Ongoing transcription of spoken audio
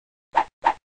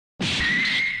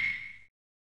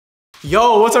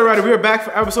Yo, what's up, Ryder? We are back for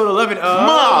episode 11 of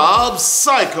Mob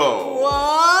Psycho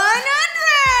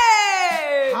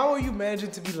 100! How are you managing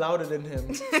to be louder than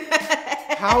him?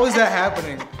 How is that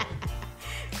happening?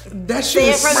 That shit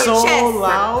is so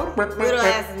loud. Little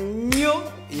ass new.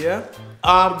 Yeah.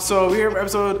 So we're here for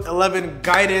episode 11,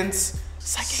 Guidance.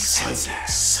 Psychic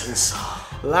Sensor.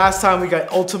 Last time we got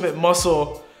Ultimate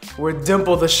Muscle, where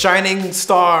Dimple, the shining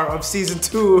star of season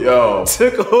 2,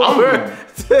 took over.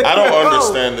 I don't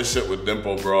understand this shit with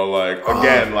Dimple, bro. Like,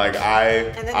 again, like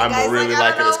I'm really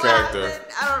liking this character.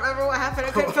 I don't remember what happened.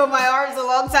 I couldn't feel my arms a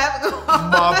long time ago.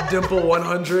 Mob Dimple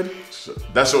 100.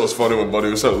 That shit was funny when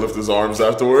Buddy was trying to lift his arms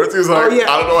afterwards. He was like, I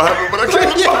don't know what happened, but I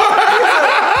can't lift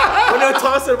my arms. When they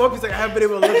tossed him up, he's like, I haven't been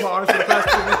able to lift my arms for the past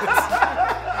 2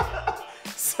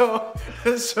 minutes. So,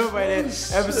 let's jump right in.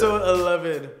 Episode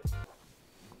 11.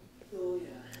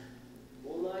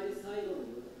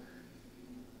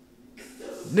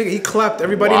 Nigga, he clapped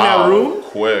everybody in that room?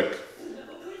 Quick.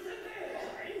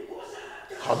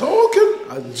 Hadouken?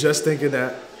 I was just thinking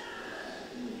that.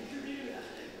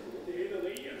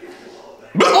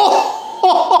 Yo!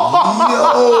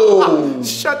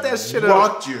 Shut that shit up.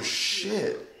 Rocked your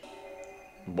shit.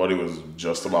 Buddy was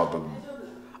just about to...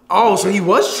 Oh, so he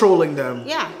was trolling them.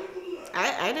 Yeah.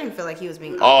 I didn't feel like he was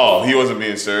being honest. Oh, he wasn't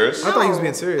being serious? I thought he was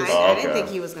being serious. I didn't think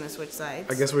he was going to switch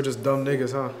sides. I guess we're just dumb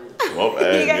niggas, huh? Well,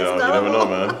 hey, you never know,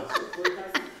 man.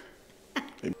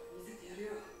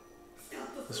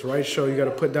 That's right, show. You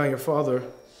gotta put down your father.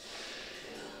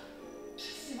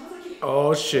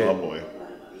 Oh, shit. Oh, boy.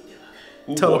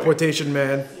 Ooh, teleportation, boy.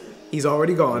 Man. He's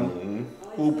already gone. Mm-hmm.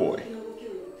 Oh, boy.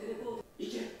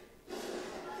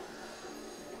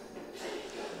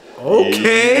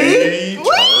 Okay.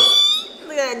 Look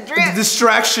at that drip. The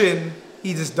distraction.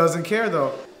 He just doesn't care,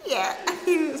 though. Yeah.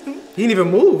 He didn't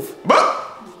even move.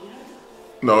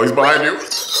 No, he's behind you.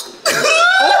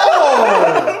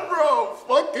 Oh! Bro,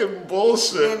 fucking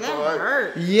bullshit. Man, that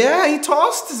hurt. Yeah, he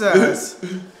tossed his ass.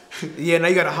 Yeah, now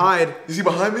you gotta hide. Is he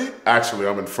behind me? Actually,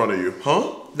 I'm in front of you.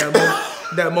 Huh?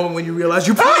 That moment when you realize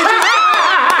you played. Yo!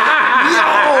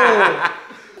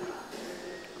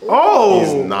 Oh!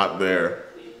 He's not there.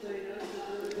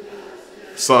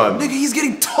 Son. Nigga, he's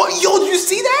getting yo, did you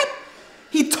see that?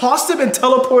 He tossed him and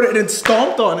teleported and then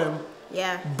stomped on him.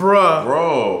 Yeah. Bruh.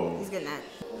 Bro. He's getting that.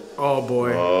 Oh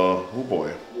boy. Oh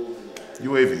boy.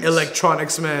 UAVs.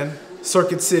 Electronics, man.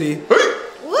 Circuit City. Hey.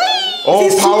 Whee! Oh,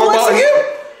 power button.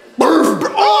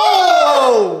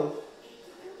 Oh!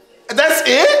 That's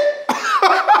it?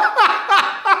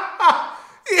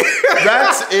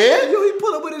 That's it? Yo, he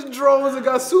pulled up with his drones and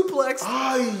got suplexed.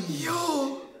 Ay.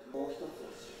 Yo.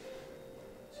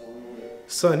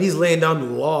 Son, he's laying down the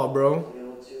law, bro.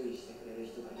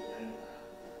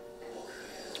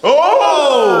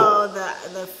 Oh,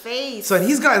 the face. Son,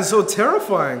 he's gotten so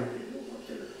terrifying.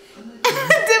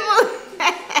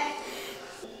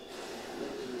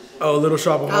 Oh, Little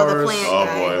Shop of Horrors. Oh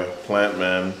boy, Plant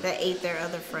Man. That ate their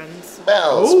other friends.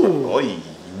 Bells. Oh,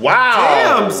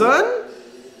 wow. Damn, son.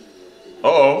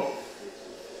 Uh-oh.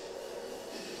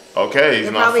 Okay,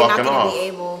 he's not fucking off. They're probably not going to be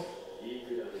able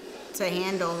to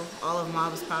handle all of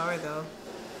Mob's power, though.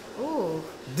 Ooh.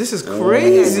 This is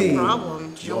crazy.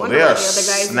 Problem. Yo, they are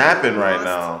snapping right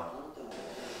now.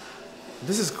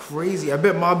 This is crazy. I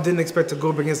bet Mob didn't expect to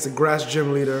go up against the grass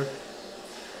gym leader.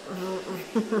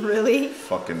 Really?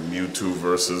 Fucking Mewtwo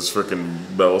versus freaking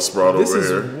Bellsprout over here.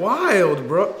 This is wild,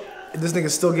 bro. This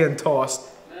nigga's still getting tossed.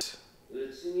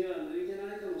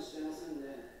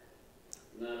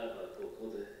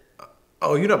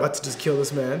 Oh, you're not about to just kill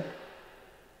this man.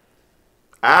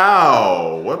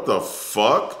 Ow! What the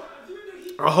fuck?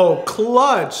 Oh,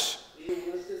 clutch.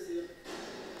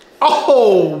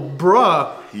 Oh,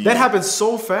 bruh. That happened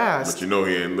so fast. But you know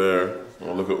he ain't there.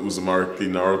 Oh, look at Uzumaki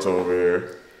Naruto over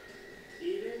here.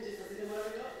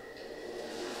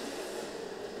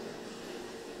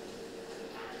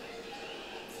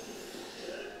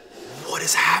 What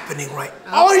is happening right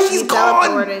now? Oh, he's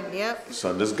gone. Yep.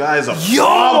 Son, this guy's a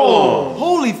problem.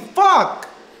 Holy fuck.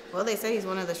 Well, they said he's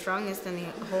one of the strongest in the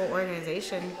whole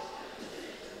organization.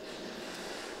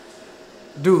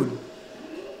 Dude.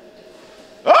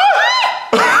 Oh,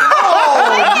 man.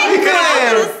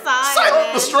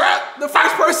 The strap. The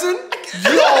first person.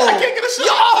 I can't get a shot.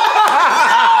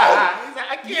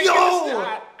 I can't get a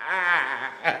shot.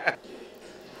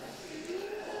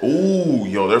 Ooh,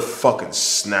 yo, they're fucking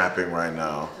snapping right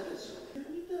now.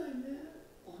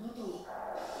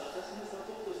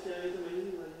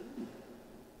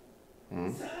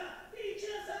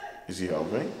 Is he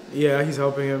helping? Yeah, he's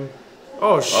helping him.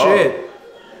 Oh shit.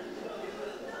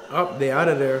 Oh, they out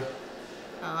of there.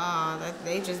 Oh,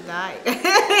 They just died.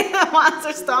 The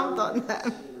monster stomped on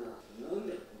them.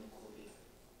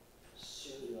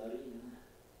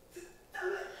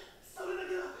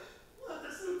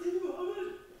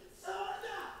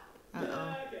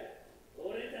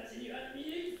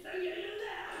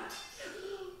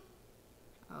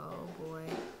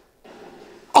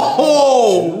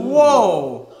 Oh,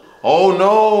 whoa. Oh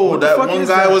no, that one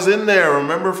guy was in there.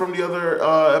 Remember from the other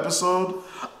episode?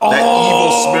 That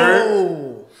evil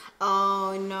spirit?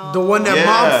 Oh no. The one that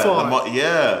Mom fought.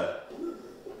 Yeah.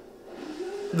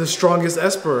 The strongest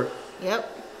Esper.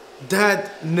 Yep.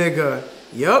 That nigga.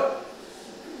 Yep.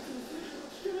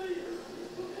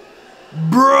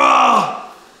 Bruh.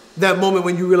 That moment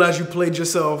when you realize you played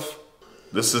yourself.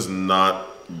 This is not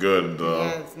good though.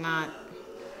 Yeah, it's not.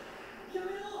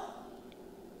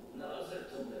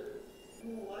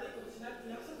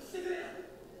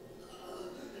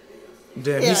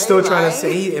 Damn, he's still trying to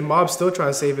save, and Mob's still trying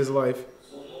to save his life.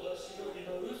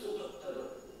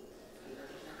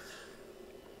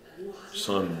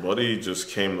 Son, Buddy just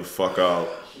came the fuck out.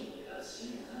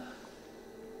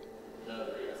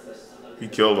 He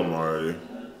killed him already.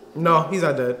 No, he's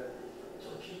not dead.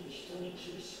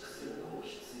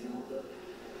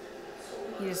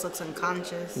 He just looks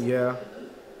unconscious. Yeah.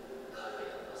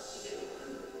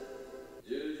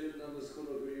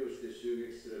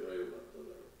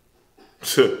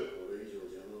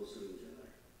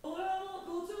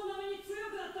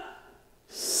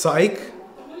 Psych.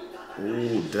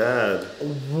 Ooh, Dad.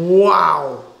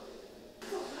 Wow.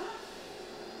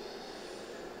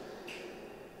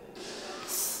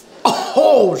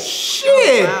 Oh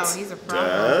shit. Wow, he's a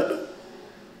problem.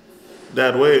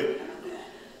 Dad, wait.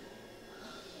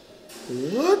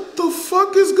 What the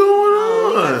fuck is going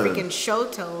on? We got freaking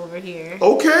Shoto over here.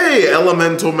 Okay,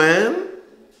 Elemental Man.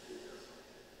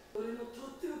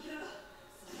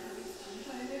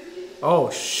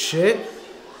 Oh shit.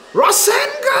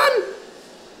 Rasengan!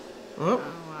 Oh.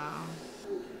 Wow.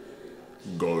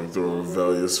 Going through a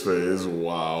rebellious phase.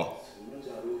 Wow.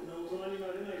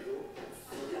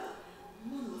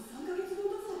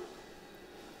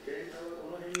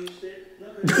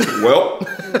 Well.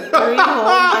 3 whole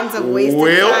months of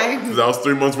wasted time. That was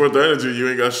 3 months worth of energy. You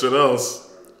ain't got shit else.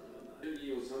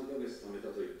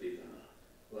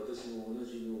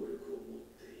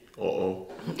 Uh-oh.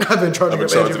 I've been charging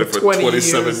it for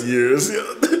 27 years.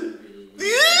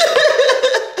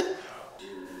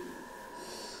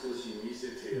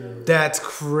 That's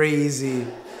crazy.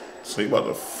 So you about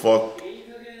to fuck.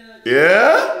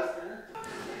 Yeah?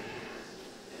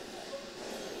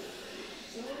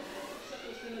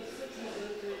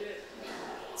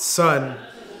 Son.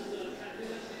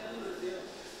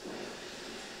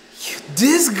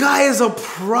 This guy is a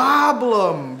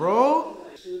problem, bro.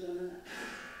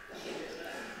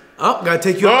 Oh, gotta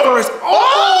take you up first.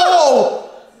 Oh!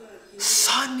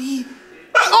 Sonny.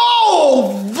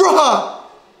 Oh, bruh.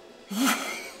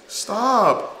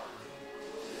 Stop.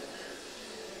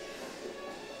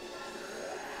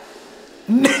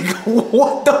 Nigga,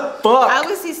 what the fuck? How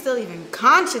is he still even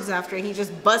conscious after he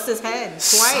just busts his head twice?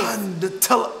 Son, the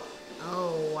tele.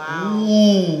 Oh, wow.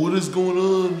 Ooh, what is going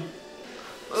on?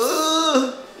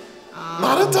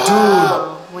 Not a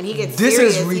time. When he gets This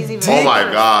serious, is he's even Oh my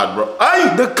worse. God, bro.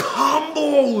 Ay! The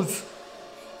combos.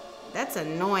 That's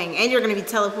annoying. And you're going to be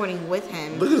teleporting with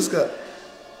him. Look at this guy.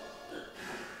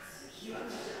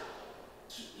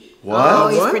 What? Oh,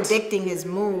 he's What? predicting his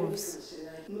moves.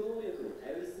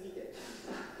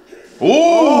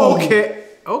 Ooh. Okay.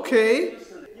 Okay.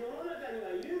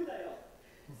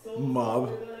 Mob.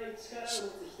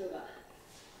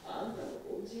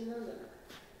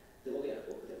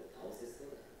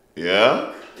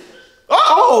 Yeah?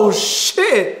 Oh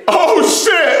shit. Oh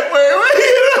shit! Wait.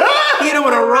 He hit him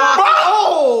with a rock.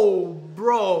 Oh,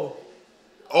 bro.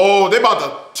 Oh, they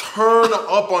about to turn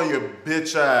up on your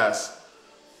bitch ass.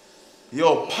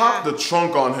 Yo, pop the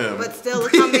trunk on him. But still,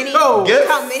 look how many, Yo, get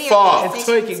how many fucked. of It's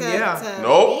them taking, to yeah.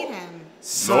 Nope. beat him.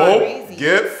 Nope. Crazy.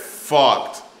 Get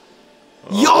fucked.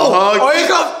 Yo. Oh, he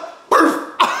got.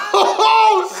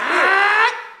 Oh shit.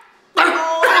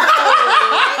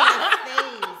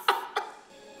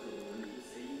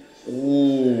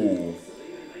 Ooh.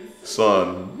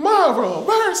 Son. Marvel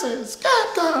versus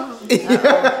Capcom.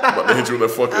 About to hit you with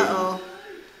that fucking. Uh-oh.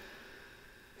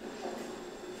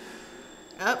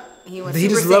 Oh, he went Did he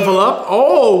Super just level Saiyan. up?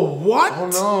 Oh, what? Oh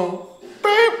no.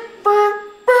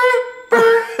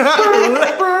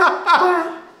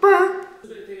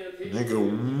 Nigga,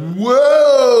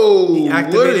 whoa! He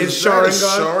activated his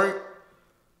Sharingan.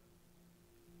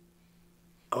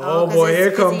 Oh, 'cause boy, it's-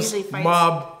 here 'cause he comes usually fights-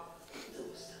 Mob.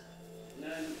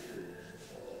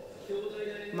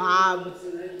 Mob.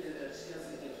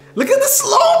 Look at the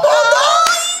slow-mo,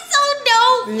 He's so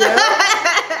dope. Yeah.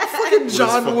 Fucking With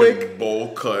John his Wick. fucking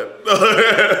bowl cut.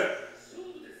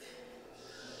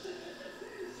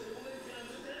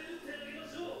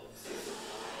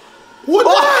 What the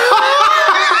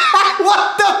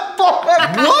What the fuck?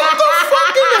 What the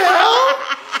fucking hell?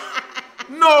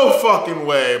 No fucking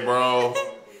way, bro.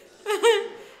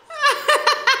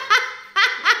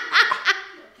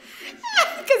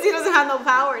 Because he doesn't have no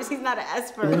powers. He's not an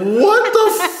Esper. What the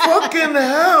fucking So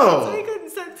hell? he couldn't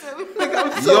sense him.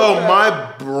 Yo, my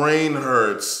brain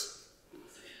hurts.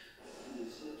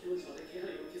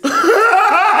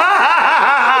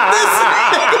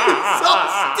 So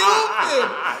stupid.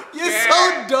 You're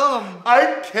so dumb.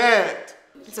 I can't.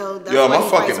 So that's Yo, why my he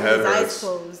fucking fights with head his hurts. eyes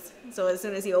closed. So as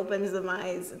soon as he opens them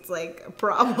eyes, it's like a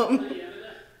problem.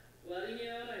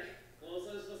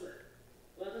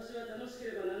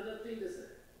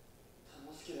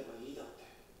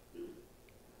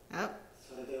 Yep.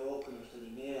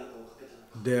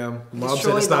 Damn. Mom said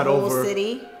Destroyed it's the not whole over.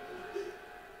 city.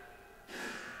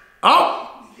 Oh!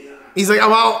 He's like,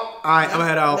 I'm out. All right, I'm gonna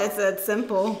head out. That's that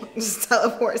simple. Just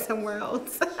teleport somewhere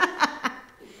else.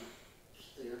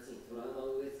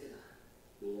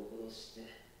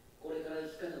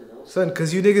 Son,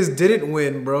 because you niggas didn't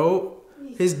win, bro.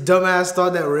 His dumbass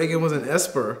thought that Reagan was an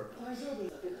Esper.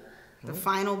 The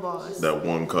final boss. That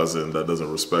one cousin that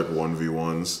doesn't respect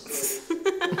 1v1s.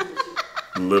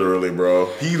 Literally, bro.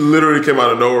 He literally came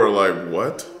out of nowhere like,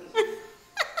 what?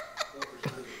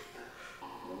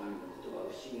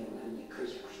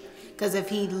 Because if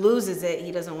he loses it,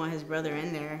 he doesn't want his brother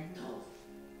in there.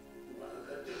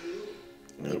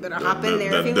 You better hop in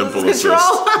there if he dimple loses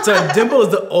control. Son, Dimple is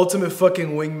the ultimate fucking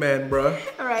wingman, bro.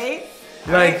 Right?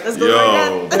 Like, Let's go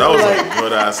Yo, like that was a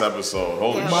good ass episode.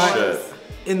 Holy Yeah, shit.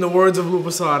 in the words of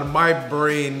Lupasan, my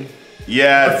brain.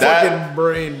 Yeah, Fucking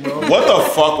brain, bro. What the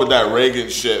fuck with that Reagan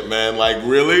shit, man? Like,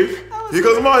 really? Here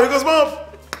goes mom, here goes mom.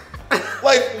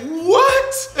 Like,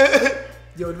 what?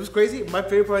 Yo, it was crazy. My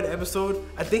favorite part of the episode,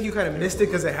 I think you kind of missed it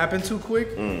because it happened too quick.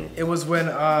 It was when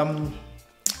the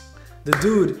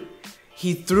dude,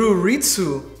 he threw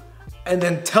Ritsu and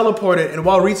then teleported, and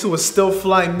while Ritsu was still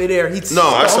flying midair, he No,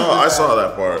 I saw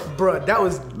that part. Bruh, that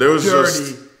was There was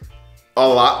dirty. just a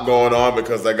lot going on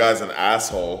because that guy's an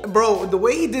asshole. Bro, the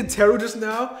way he did Teru just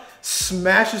now,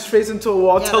 smash his face into a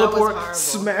wall, Yeah, that was teleport, horrible.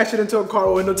 smash it into a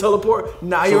car window, teleport.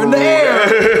 Now you're in the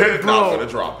air. Not Bro, gonna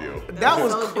drop you. that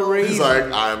was so dope. crazy. He's like,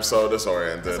 I am so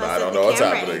disoriented. So I don't said know the what's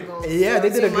camera happening. angles Yeah, they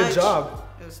were did a too good much. job.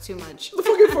 It was too much. The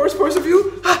fucking first person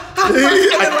view.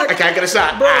 I can't get a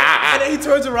shot. Bro, and then he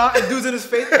turns around and dude's in his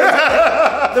face.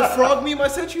 The frog meme I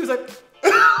sent you was like,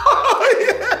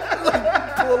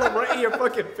 like pull up right in your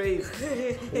fucking face.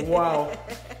 Wow.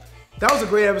 That was a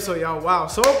great episode, y'all. Wow.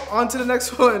 So on to the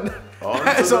next one.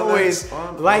 As always,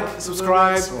 like,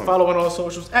 subscribe, follow on all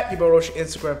socials at YaBoyRoshi,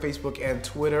 Instagram, Facebook, and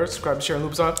Twitter. Subscribe to Sharon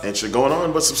Loops on. Ain't shit going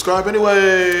on, but subscribe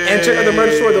anyway. And check out the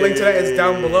merch store. The link to that is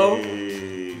down below.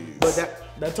 But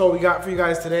that's all we got for you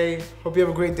guys today. Hope you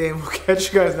have a great day, and we'll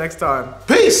catch you guys next time.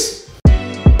 Peace.